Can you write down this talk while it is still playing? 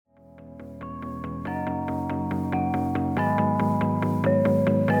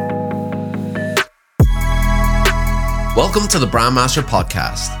Welcome to the Brandmaster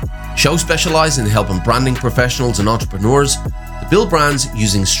Podcast, show specialized in helping branding professionals and entrepreneurs to build brands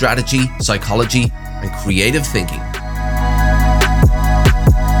using strategy, psychology, and creative thinking.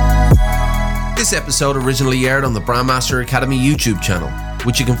 This episode originally aired on the Brandmaster Academy YouTube channel,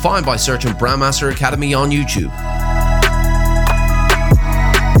 which you can find by searching Brandmaster Academy on YouTube.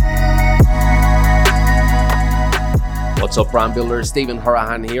 What's up, brand builders? Stephen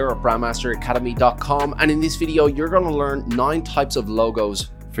Horahan here at brandmasteracademy.com, and in this video you're going to learn 9 types of logos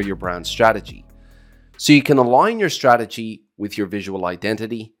for your brand strategy, so you can align your strategy with your visual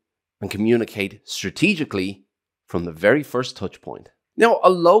identity and communicate strategically from the very first touch point. Now, a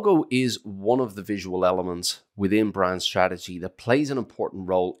logo is one of the visual elements within brand strategy that plays an important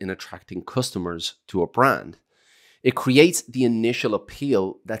role in attracting customers to a brand. It creates the initial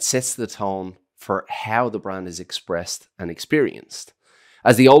appeal that sets the tone for how the brand is expressed and experienced.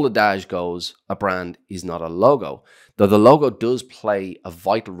 As the old adage goes, a brand is not a logo, though the logo does play a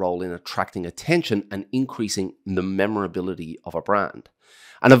vital role in attracting attention and increasing the memorability of a brand.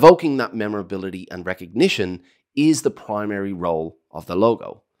 And evoking that memorability and recognition is the primary role of the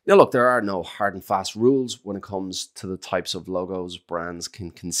logo. Now look, there are no hard and fast rules when it comes to the types of logos brands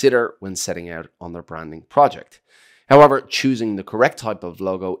can consider when setting out on their branding project. However, choosing the correct type of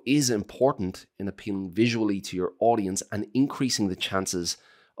logo is important in appealing visually to your audience and increasing the chances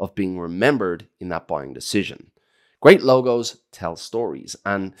of being remembered in that buying decision. Great logos tell stories,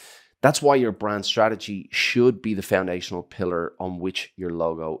 and that's why your brand strategy should be the foundational pillar on which your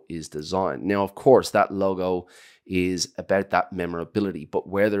logo is designed. Now, of course, that logo is about that memorability, but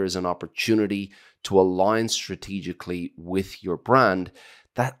where there is an opportunity to align strategically with your brand,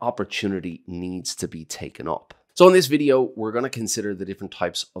 that opportunity needs to be taken up. So in this video, we're going to consider the different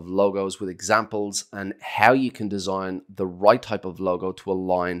types of logos with examples and how you can design the right type of logo to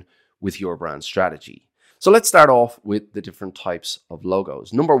align with your brand strategy. So let's start off with the different types of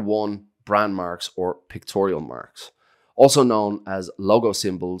logos. Number 1, brand marks or pictorial marks. Also known as logo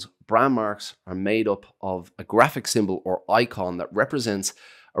symbols, brand marks are made up of a graphic symbol or icon that represents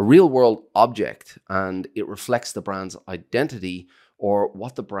a real-world object, and it reflects the brand's identity or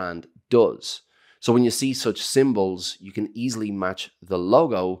what the brand does. So when you see such symbols, you can easily match the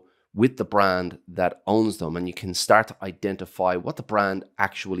logo with the brand that owns them, and you can start to identify what the brand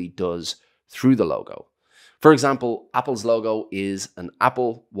actually does through the logo. For example, Apple's logo is an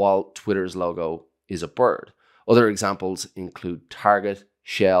apple, while Twitter's logo is a bird. Other examples include Target,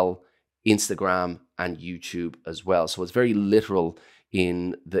 Shell, Instagram, and YouTube as well. So it's very literal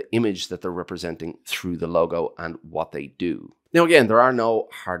in the image that they're representing through the logo and what they do. Now, again, there are no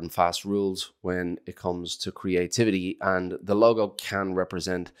hard and fast rules when it comes to creativity, and the logo can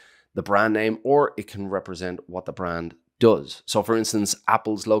represent the brand name or it can represent what the brand does. So for instance,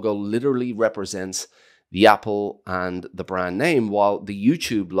 Apple's logo literally represents the apple and the brand name, while the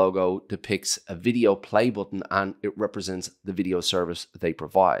YouTube logo depicts a video play button and it represents the video service they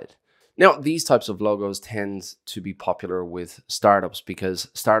provide. Now, these types of logos tend to be popular with startups because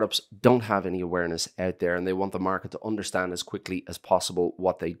startups don't have any awareness out there and they want the market to understand as quickly as possible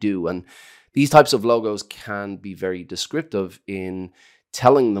what they do. And these types of logos can be very descriptive in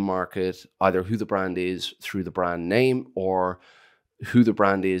telling the market either who the brand is through the brand name or who the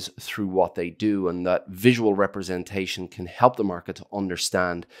brand is through what they do. And that visual representation can help the market to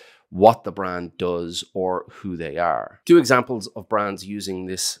understand what the brand does or who they are. 2 examples of brands using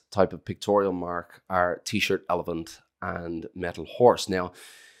this type of pictorial mark are T-Shirt Elephant and Metal Horse. Now,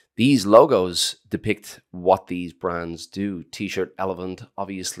 these logos depict what these brands do. T-Shirt Elephant,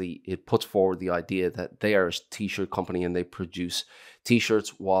 obviously, it puts forward the idea that they are a t-shirt company and they produce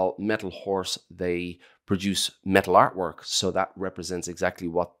t-shirts, while Metal Horse, they produce metal artwork. So that represents exactly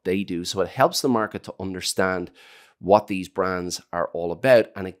what they do. So it helps the market to understand what these brands are all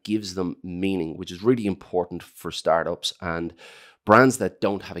about, and it gives them meaning, which is really important for startups and brands that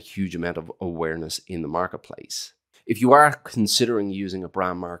don't have a huge amount of awareness in the marketplace. If you are considering using a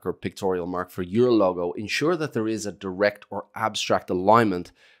brand mark or pictorial mark for your logo, ensure that there is a direct or abstract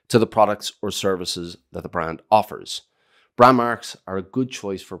alignment to the products or services that the brand offers. Brand marks are a good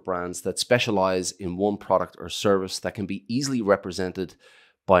choice for brands that specialize in one product or service that can be easily represented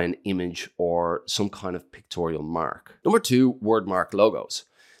by an image or some kind of pictorial mark. Number 2, word mark logos.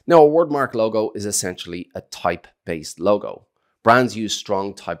 Now, a word mark logo is essentially a type-based logo. Brands use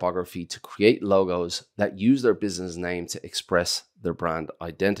strong typography to create logos that use their business name to express their brand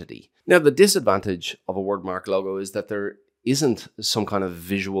identity. Now, the disadvantage of a word mark logo is that there isn't some kind of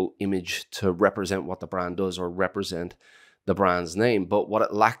visual image to represent what the brand does or represent the brand's name, but what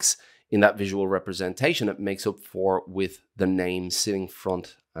it lacks in that visual representation, it makes up for with the name sitting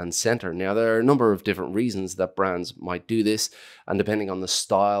front and center. Now, there are a number of different reasons that brands might do this, and depending on the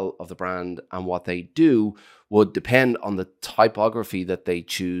style of the brand and what they do would depend on the typography that they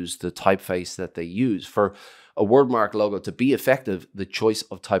choose, the typeface that they use. For a wordmark logo to be effective, the choice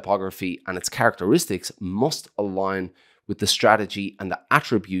of typography and its characteristics must align with the strategy and the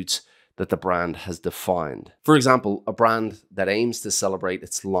attributes that the brand has defined. For example, a brand that aims to celebrate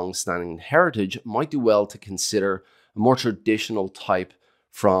its long-standing heritage might do well to consider a more traditional type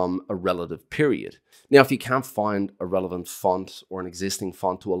from a relative period. Now, if you can't find a relevant font or an existing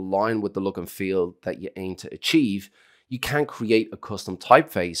font to align with the look and feel that you aim to achieve, you can create a custom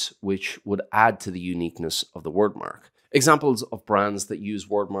typeface which would add to the uniqueness of the wordmark. Examples of brands that use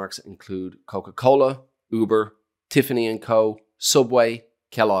wordmarks include Coca-Cola, Uber, Tiffany & Co., Subway,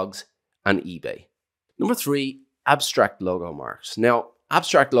 Kellogg's, and eBay. Number 3, abstract logo marks. Now,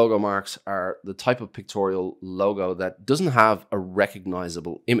 abstract logo marks are the type of pictorial logo that doesn't have a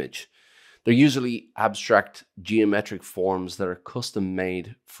recognizable image. They're usually abstract geometric forms that are custom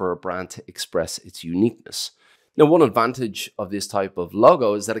made for a brand to express its uniqueness. Now, one advantage of this type of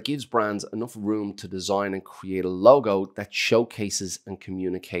logo is that it gives brands enough room to design and create a logo that showcases and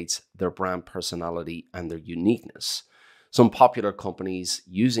communicates their brand personality and their uniqueness. Some popular companies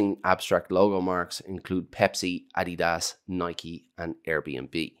using abstract logo marks include Pepsi, Adidas, Nike, and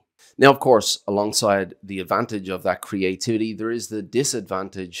Airbnb. Now, of course, alongside the advantage of that creativity, there is the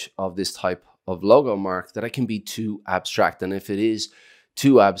disadvantage of this type of logo mark that it can be too abstract. And if it is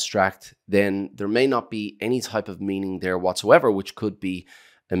too abstract, then there may not be any type of meaning there whatsoever, which could be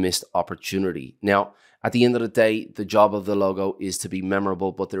a missed opportunity. Now, at the end of the day, the job of the logo is to be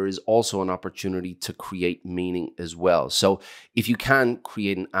memorable, but there is also an opportunity to create meaning as well. So if you can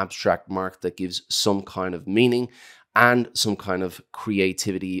create an abstract mark that gives some kind of meaning and some kind of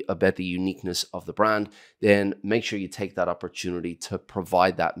creativity about the uniqueness of the brand, then make sure you take that opportunity to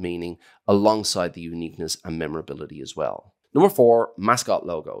provide that meaning alongside the uniqueness and memorability as well. Number 4, mascot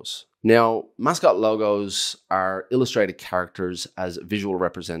logos. Now, mascot logos are illustrated characters as visual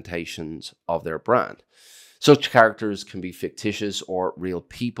representations of their brand. Such characters can be fictitious or real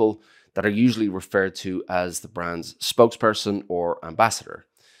people that are usually referred to as the brand's spokesperson or ambassador.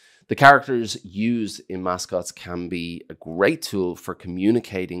 The characters used in mascots can be a great tool for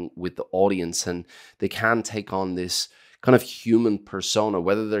communicating with the audience, and they can take on this kind of human persona.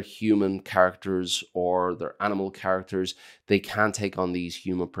 Whether they're human characters or they're animal characters, they can take on these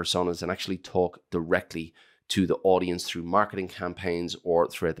human personas and actually talk directly to the audience through marketing campaigns or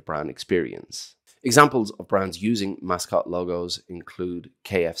throughout the brand experience. Examples of brands using mascot logos include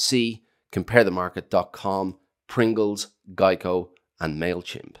KFC, CompareTheMarket.com, Pringles, Geico, and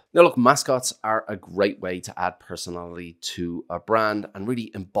MailChimp. Now look, mascots are a great way to add personality to a brand and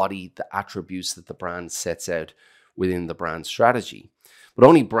really embody the attributes that the brand sets out within the brand strategy. But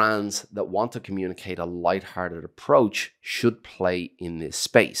only brands that want to communicate a lighthearted approach should play in this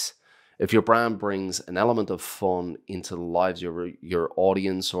space. If your brand brings an element of fun into the lives of your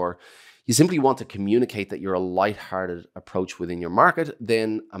audience, or you simply want to communicate that you're a lighthearted approach within your market,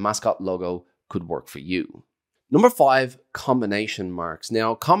 then a mascot logo could work for you. Number 5, combination marks.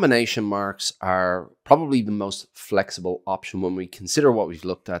 Now, combination marks are probably the most flexible option when we consider what we've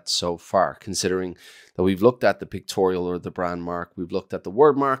looked at so far, considering that we've looked at the pictorial or the brand mark, we've looked at the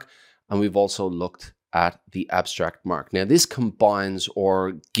word mark, and we've also looked at the abstract mark. Now, this combines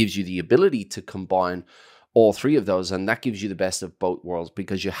or gives you the ability to combine all 3 of those, and that gives you the best of both worlds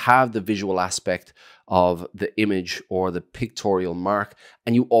because you have the visual aspect of the image or the pictorial mark,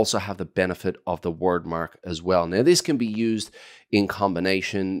 and you also have the benefit of the word mark as well. Now, this can be used in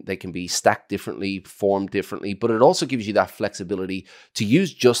combination. They can be stacked differently, formed differently, but it also gives you that flexibility to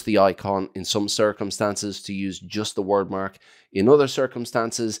use just the icon in some circumstances, to use just the word mark in other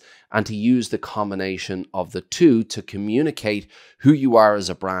circumstances, and to use the combination of the 2 to communicate who you are as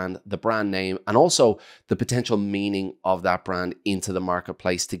a brand, the brand name, and also the potential meaning of that brand into the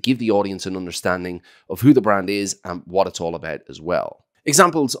marketplace to give the audience an understanding of who the brand is and what it's all about as well.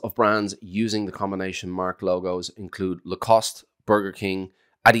 Examples of brands using the combination mark logos include Lacoste, Burger King,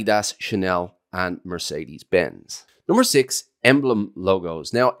 Adidas, Chanel, and Mercedes-Benz. Number 6, emblem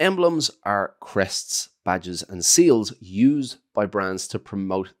logos. Now, emblems are crests, badges, and seals used by brands to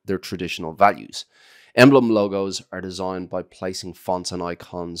promote their traditional values. Emblem logos are designed by placing fonts and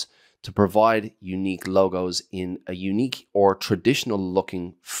icons to provide unique logos in a unique or traditional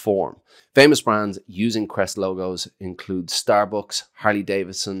looking form. Famous brands using crest logos include Starbucks,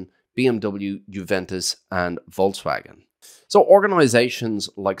 Harley-Davidson, BMW, Juventus, and Volkswagen. So organizations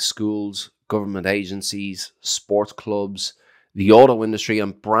like schools, government agencies, sports clubs, the auto industry,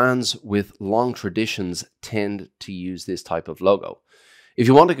 and brands with long traditions tend to use this type of logo. If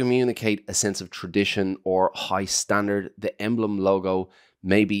you want to communicate a sense of tradition or high standard, the emblem logo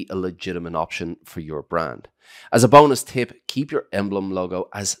may be a legitimate option for your brand. As a bonus tip, keep your emblem logo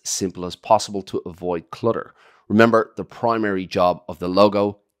as simple as possible to avoid clutter. Remember, the primary job of the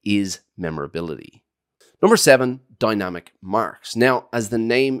logo is memorability. Number 7, dynamic marks. Now, as the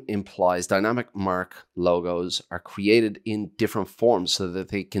name implies, dynamic mark logos are created in different forms so that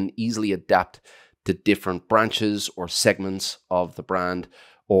they can easily adapt to different branches or segments of the brand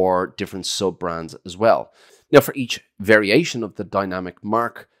or different sub-brands as well. Now, for each variation of the dynamic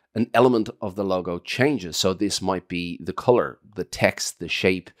mark, an element of the logo changes. So this might be the color, the text, the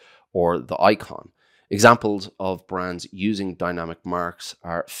shape, or the icon. Examples of brands using dynamic marks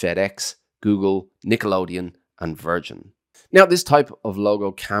are FedEx, Google, Nickelodeon, and Virgin. Now, this type of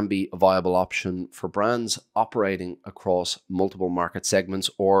logo can be a viable option for brands operating across multiple market segments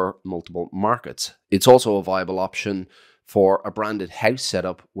or multiple markets. It's also a viable option for a branded house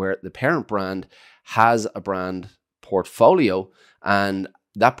setup where the parent brand has a brand portfolio and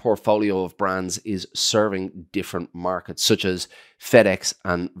that portfolio of brands is serving different markets, such as FedEx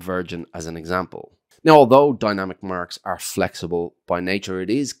and Virgin as an example. Now, although dynamic marks are flexible by nature, it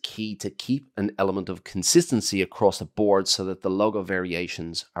is key to keep an element of consistency across the board so that the logo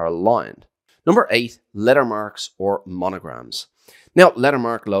variations are aligned. Number 8, letter marks or monograms. Now, letter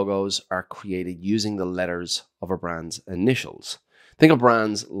mark logos are created using the letters of a brand's initials. Think of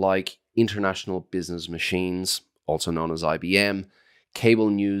brands like International Business Machines, also known as IBM,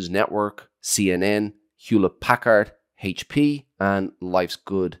 Cable News Network, CNN, Hewlett-Packard, HP, and Life's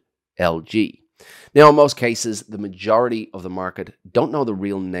Good, LG. Now, in most cases, the majority of the market don't know the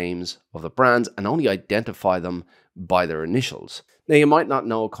real names of the brands and only identify them by their initials. Now, you might not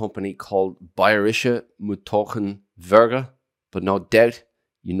know a company called Bayerische Motorenwerke, but no doubt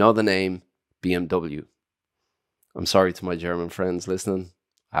you know the name BMW. I'm sorry to my German friends listening.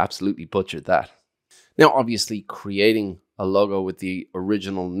 I absolutely butchered that. Now, obviously, creating a logo with the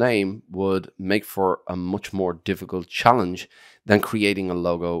original name would make for a much more difficult challenge than creating a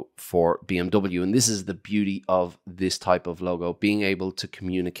logo for BMW. And this is the beauty of this type of logo, being able to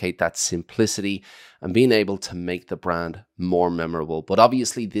communicate that simplicity and being able to make the brand more memorable. But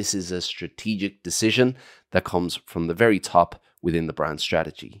obviously, this is a strategic decision that comes from the very top within the brand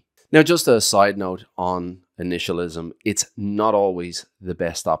strategy. Now, just a side note on initialism, it's not always the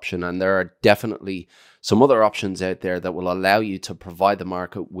best option, and there are definitely some other options out there that will allow you to provide the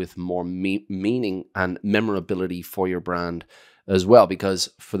market with more meaning and memorability for your brand as well, because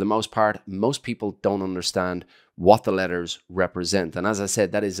for the most part, most people don't understand what the letters represent. And as I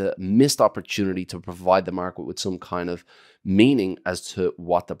said, that is a missed opportunity to provide the market with some kind of meaning as to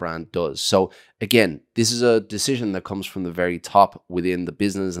what the brand does. So again, this is a decision that comes from the very top within the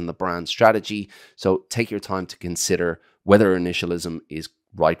business and the brand strategy. So take your time to consider whether initialism is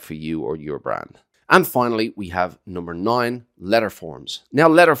right for you or your brand. And finally, we have number 9, letter forms. Now,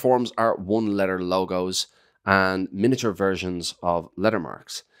 letter forms are one-letter logos and miniature versions of letter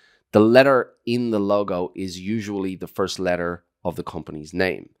marks. The letter in the logo is usually the first letter of the company's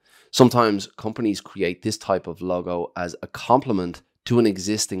name. Sometimes companies create this type of logo as a complement to an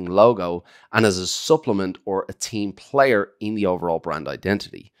existing logo and as a supplement or a team player in the overall brand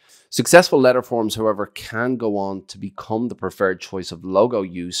identity. Successful letter forms, however, can go on to become the preferred choice of logo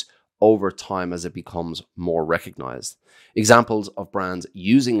use over time as it becomes more recognized. Examples of brands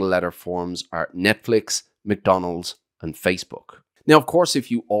using letter forms are Netflix, McDonald's, and Facebook. Now, of course,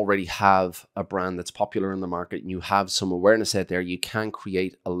 if you already have a brand that's popular in the market and you have some awareness out there, you can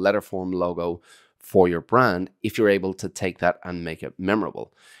create a letter form logo for your brand if you're able to take that and make it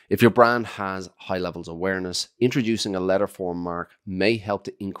memorable. If your brand has high levels of awareness, introducing a letter form mark may help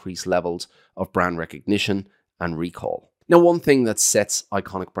to increase levels of brand recognition and recall. Now, one thing that sets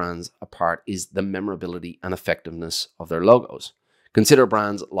iconic brands apart is the memorability and effectiveness of their logos. Consider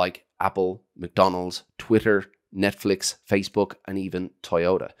brands like Apple, McDonald's, Twitter, Netflix, Facebook, and even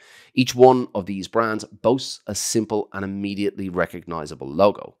Toyota. Each one of these brands boasts a simple and immediately recognizable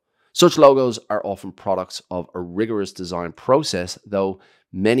logo. Such logos are often products of a rigorous design process, though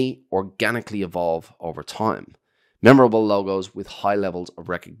many organically evolve over time. Memorable logos with high levels of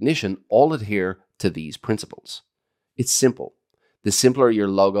recognition all adhere to these principles. It's simple. The simpler your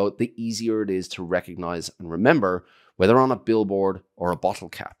logo, the easier it is to recognize and remember, whether on a billboard or a bottle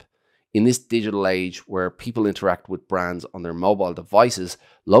cap. In this digital age where people interact with brands on their mobile devices,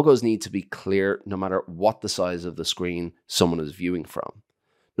 logos need to be clear no matter what the size of the screen someone is viewing from.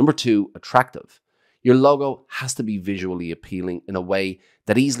 Number 2, attractive. Your logo has to be visually appealing in a way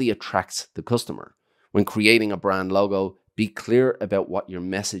that easily attracts the customer. When creating a brand logo, be clear about what your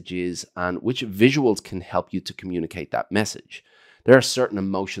message is and which visuals can help you to communicate that message. There are certain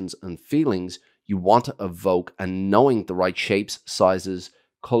emotions and feelings you want to evoke, and knowing the right shapes, sizes,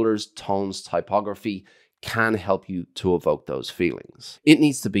 colors, tones, typography can help you to evoke those feelings. It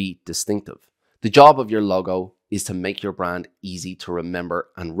needs to be distinctive. The job of your logo is to make your brand easy to remember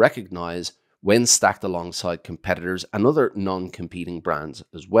and recognize when stacked alongside competitors and other non-competing brands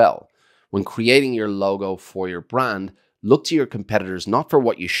as well. When creating your logo for your brand, look to your competitors not for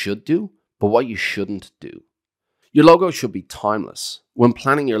what you should do, but what you shouldn't do. Your logo should be timeless. When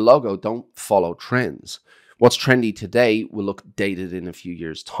planning your logo, don't follow trends. What's trendy today will look dated in a few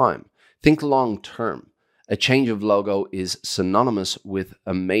years' time. Think long term. A change of logo is synonymous with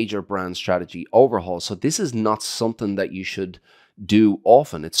a major brand strategy overhaul, so this is not something that you should do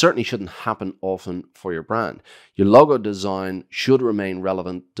often. It certainly shouldn't happen often for your brand. Your logo design should remain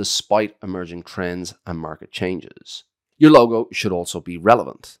relevant despite emerging trends and market changes. Your logo should also be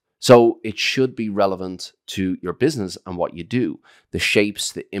relevant. So it should be relevant to your business and what you do. The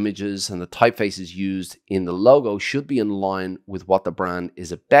shapes, the images, and the typefaces used in the logo should be in line with what the brand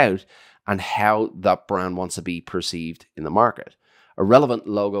is about and how that brand wants to be perceived in the market. A relevant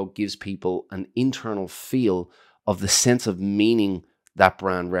logo gives people an internal feel of the sense of meaning that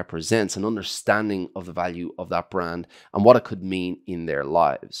brand represents, an understanding of the value of that brand and what it could mean in their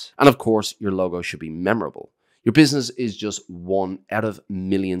lives. And of course, your logo should be memorable. Your business is just one out of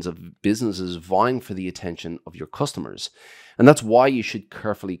millions of businesses vying for the attention of your customers. And that's why you should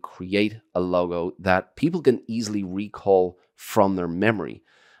carefully create a logo that people can easily recall from their memory.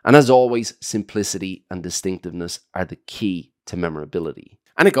 And as always, simplicity and distinctiveness are the key to memorability.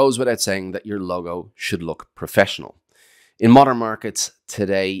 And it goes without saying that your logo should look professional. In modern markets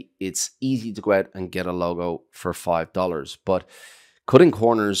today, it's easy to go out and get a logo for $5, but cutting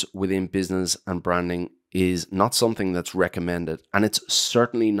corners within business and branding is not something that's recommended, and it's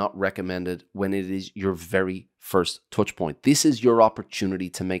certainly not recommended when it is your very first touch point. This is your opportunity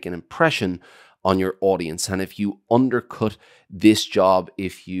to make an impression on your audience, and if you undercut this job,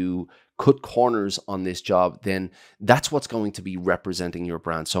 if you cut corners on this job, then that's what's going to be representing your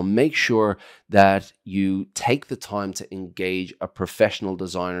brand. So make sure that you take the time to engage a professional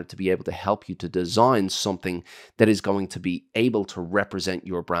designer to be able to help you to design something that is going to be able to represent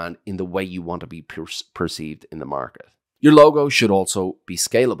your brand in the way you want to be perceived in the market. Your logo should also be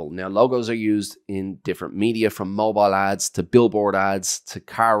scalable. Now, logos are used in different media, from mobile ads to billboard ads to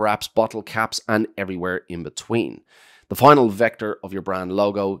car wraps, bottle caps, and everywhere in between. The final vector of your brand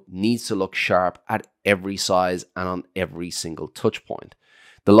logo needs to look sharp at every size and on every single touch point.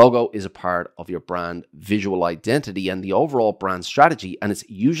 The logo is a part of your brand visual identity and the overall brand strategy, and it's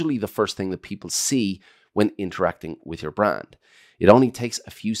usually the first thing that people see when interacting with your brand. It only takes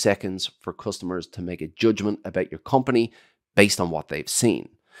a few seconds for customers to make a judgment about your company based on what they've seen.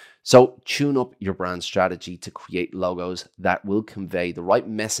 So tune up your brand strategy to create logos that will convey the right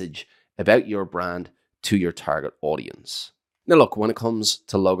message about your brand to your target audience. Now look, when it comes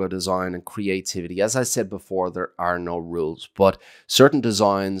to logo design and creativity, as I said before, there are no rules, but certain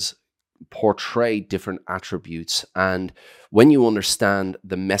designs portray different attributes, and when you understand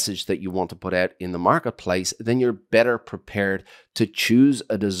the message that you want to put out in the marketplace, then you're better prepared to choose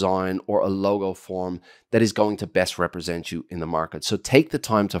a design or a logo form that is going to best represent you in the market. So take the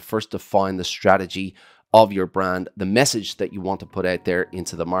time to first define the strategy of your brand, the message that you want to put out there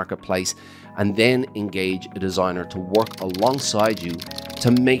into the marketplace, and then engage a designer to work alongside you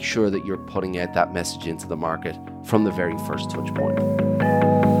to make sure that you're putting out that message into the market from the very first touch point.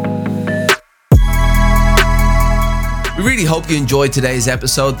 We really hope you enjoyed today's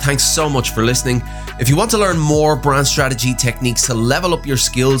episode. Thanks so much for listening. If you want to learn more brand strategy techniques to level up your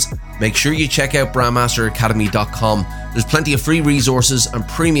skills, make sure you check out brandmasteracademy.com. There's plenty of free resources and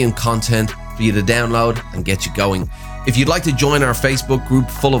premium content for you to download and get you going. If you'd like to join our Facebook group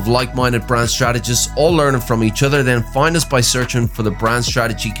full of like-minded brand strategists, all learning from each other, then find us by searching for the Brand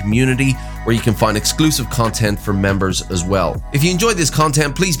Strategy Community, where you can find exclusive content for members as well. If you enjoyed this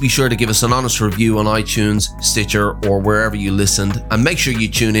content, please be sure to give us an honest review on iTunes, Stitcher, or wherever you listened, and make sure you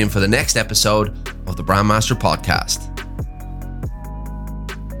tune in for the next episode of the Brandmaster Podcast.